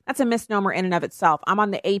that's a misnomer in and of itself. I'm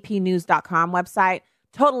on the apnews.com website,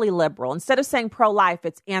 totally liberal. Instead of saying pro-life,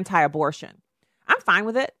 it's anti-abortion. I'm fine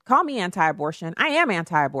with it. Call me anti-abortion. I am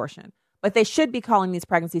anti-abortion. But they should be calling these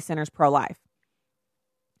pregnancy centers pro-life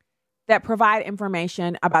that provide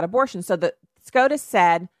information about abortion. So the SCOTUS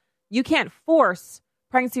said you can't force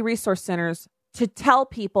pregnancy resource centers to tell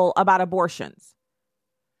people about abortions.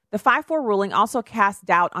 The 5-4 ruling also cast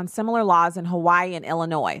doubt on similar laws in Hawaii and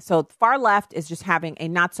Illinois. So the far left is just having a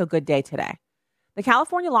not so good day today. The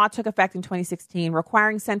California law took effect in 2016,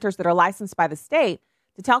 requiring centers that are licensed by the state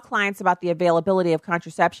to tell clients about the availability of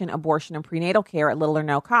contraception, abortion, and prenatal care at little or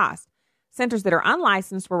no cost. Centers that are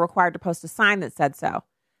unlicensed were required to post a sign that said so.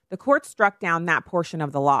 The court struck down that portion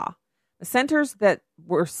of the law. The centers that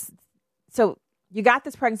were... So you got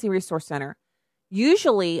this pregnancy resource center.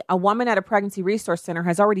 Usually, a woman at a pregnancy resource center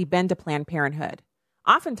has already been to Planned Parenthood.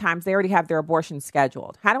 Oftentimes, they already have their abortion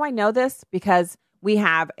scheduled. How do I know this? Because we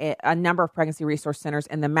have a number of pregnancy resource centers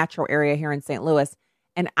in the metro area here in St. Louis,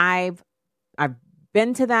 and I've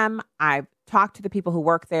been to them. I've talked to the people who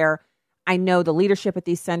work there. I know the leadership at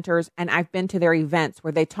these centers, and I've been to their events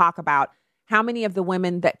where they talk about how many of the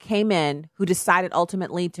women that came in who decided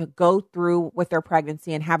ultimately to go through with their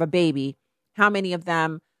pregnancy and have a baby, how many of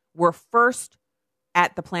them were first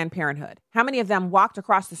at the Planned Parenthood? How many of them walked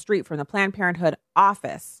across the street from the Planned Parenthood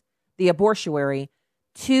office, the abortuary,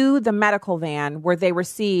 to the medical van where they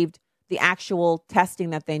received the actual testing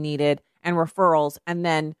that they needed and referrals, and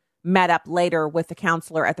then met up later with the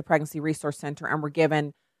counselor at the Pregnancy Resource Center and were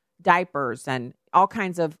given diapers and all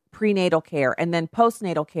kinds of prenatal care and then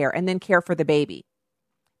postnatal care and then care for the baby.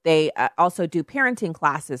 They also do parenting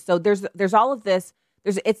classes. So there's all of this.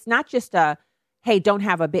 It's not just a, hey, don't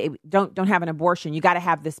have a baby, don't have an abortion. You got to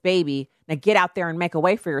have this baby. Now get out there and make a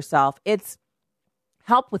way for yourself. It's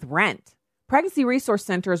help with rent. Pregnancy resource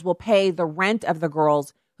centers will pay the rent of the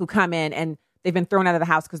girls who come in and they've been thrown out of the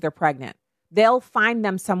house because they're pregnant. They'll find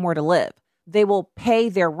them somewhere to live. They will pay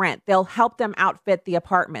their rent. They'll help them outfit the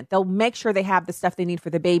apartment. They'll make sure they have the stuff they need for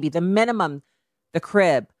the baby, the minimum, the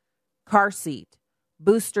crib, car seat,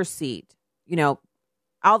 booster seat,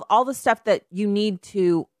 all the stuff that you need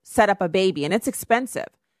to set up a baby. And it's expensive.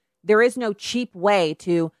 There is no cheap way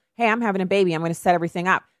to, hey, I'm having a baby, I'm going to set everything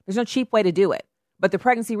up. There's no cheap way to do it. But the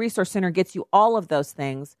Pregnancy Resource Center gets you all of those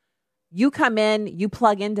things. You come in, you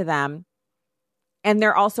plug into them, and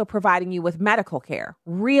they're also providing you with medical care,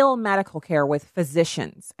 real medical care with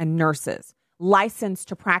physicians and nurses licensed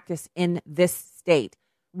to practice in this state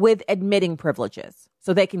with admitting privileges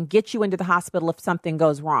so they can get you into the hospital if something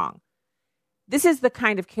goes wrong. This is the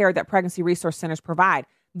kind of care that pregnancy resource centers provide.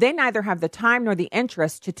 They neither have the time nor the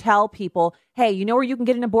interest to tell people, hey, you know where you can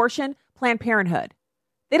get an abortion? Planned Parenthood.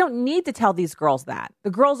 They don't need to tell these girls that. The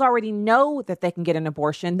girls already know that they can get an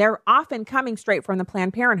abortion. They're often coming straight from the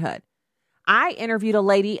Planned Parenthood. I interviewed a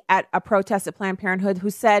lady at a protest at Planned Parenthood who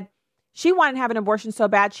said she wanted to have an abortion so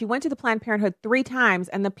bad. She went to the Planned Parenthood 3 times,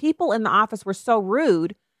 and the people in the office were so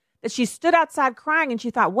rude that she stood outside crying, and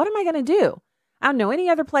she thought, what am I going to do? I don't know any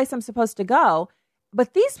other place I'm supposed to go,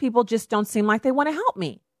 but these people just don't seem like they want to help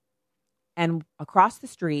me. And across the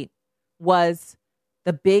street was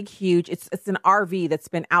the big, huge, it's an RV that's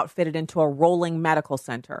been outfitted into a rolling medical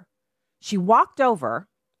center. She walked over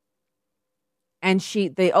and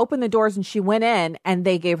they opened the doors and she went in, and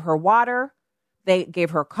they gave her water. They gave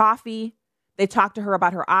her coffee. They talked to her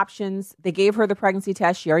about her options. They gave her the pregnancy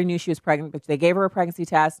test. She already knew she was pregnant, but they gave her a pregnancy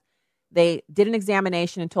test. They did an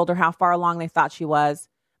examination and told her how far along they thought she was,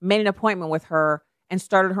 made an appointment with her, and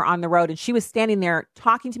started her on the road. And she was standing there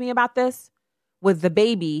talking to me about this with the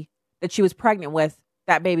baby that she was pregnant with.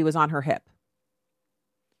 That baby was on her hip.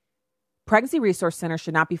 Pregnancy Resource Center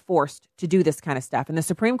should not be forced to do this kind of stuff. And the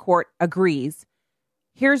Supreme Court agrees.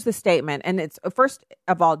 Here's the statement. And it's, first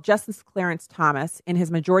of all, Justice Clarence Thomas, in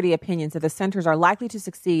his majority opinion, said the centers are likely to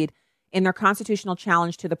succeed in their constitutional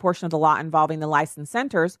challenge to the portion of the law involving the licensed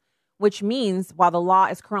centers, which means while the law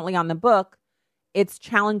is currently on the book, its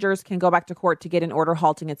challengers can go back to court to get an order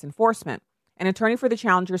halting its enforcement. An attorney for the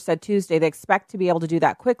challengers said Tuesday they expect to be able to do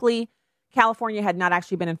that quickly. California had not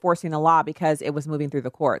actually been enforcing the law because it was moving through the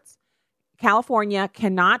courts. California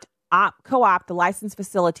cannot co-opt the licensed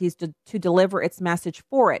facilities to deliver its message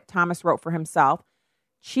for it, Thomas wrote for himself.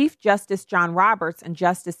 Chief Justice John Roberts and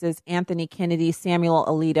Justices Anthony Kennedy, Samuel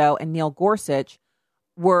Alito, and Neil Gorsuch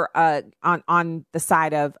were on the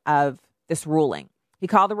side of this ruling. He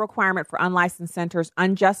called the requirement for unlicensed centers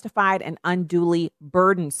unjustified and unduly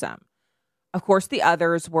burdensome. Of course, the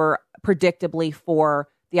others were predictably for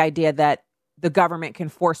the idea that the government can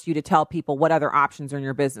force you to tell people what other options are in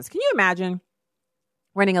your business. Can you imagine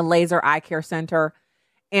running a laser eye care center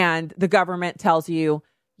and the government tells you,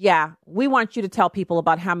 yeah, we want you to tell people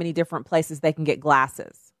about how many different places they can get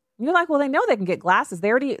glasses. And you're like, well, they know they can get glasses.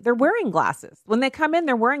 They're wearing glasses. When they come in,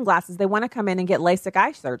 they're wearing glasses. They want to come in and get LASIK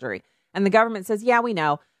eye surgery. And the government says, yeah, we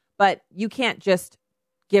know, but you can't just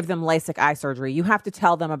give them LASIK eye surgery. You have to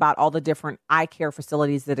tell them about all the different eye care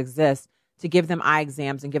facilities that exist to give them eye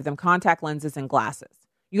exams and give them contact lenses and glasses.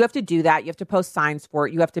 You have to do that. You have to post signs for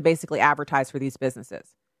it. You have to basically advertise for these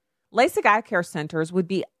businesses. LASIK eye care centers would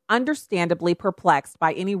be understandably perplexed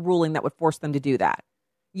by any ruling that would force them to do that.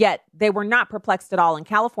 Yet they were not perplexed at all in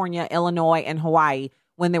California, Illinois, and Hawaii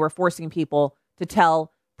when they were forcing people to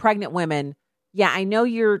tell pregnant women, yeah, I know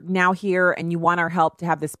you're now here and you want our help to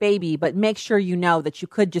have this baby, but make sure you know that you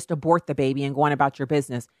could just abort the baby and go on about your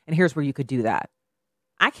business. And here's where you could do that.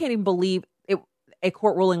 I can't even believe a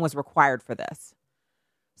court ruling was required for this.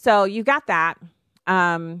 So you got that.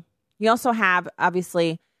 You also have,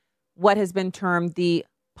 obviously, what has been termed the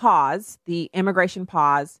pause, the immigration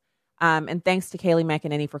pause. And thanks to Kayleigh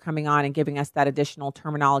McEnany for coming on and giving us that additional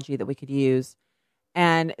terminology that we could use.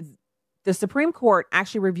 And the Supreme Court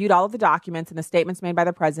actually reviewed all of the documents and the statements made by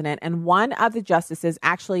the president. And one of the justices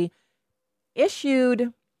actually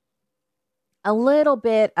issued a little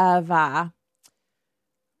bit of,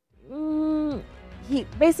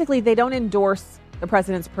 they don't endorse the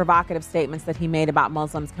president's provocative statements that he made about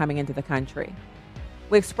Muslims coming into the country.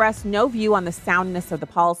 We expressed no view on the soundness of the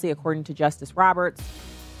policy, according to Justice Roberts.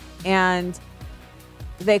 And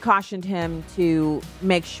they cautioned him to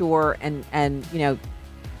make sure and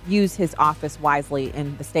use his office wisely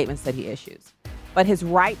in the statements that he issues. But his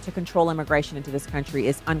right to control immigration into this country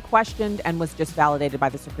is unquestioned and was just validated by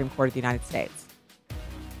the Supreme Court of the United States.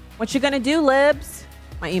 What you gonna do, libs?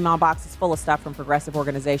 My email box is full of stuff from progressive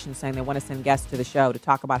organizations saying they want to send guests to the show to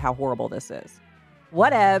talk about how horrible this is.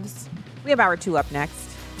 Whatevs. We have hour 2 up next.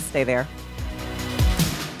 Stay there.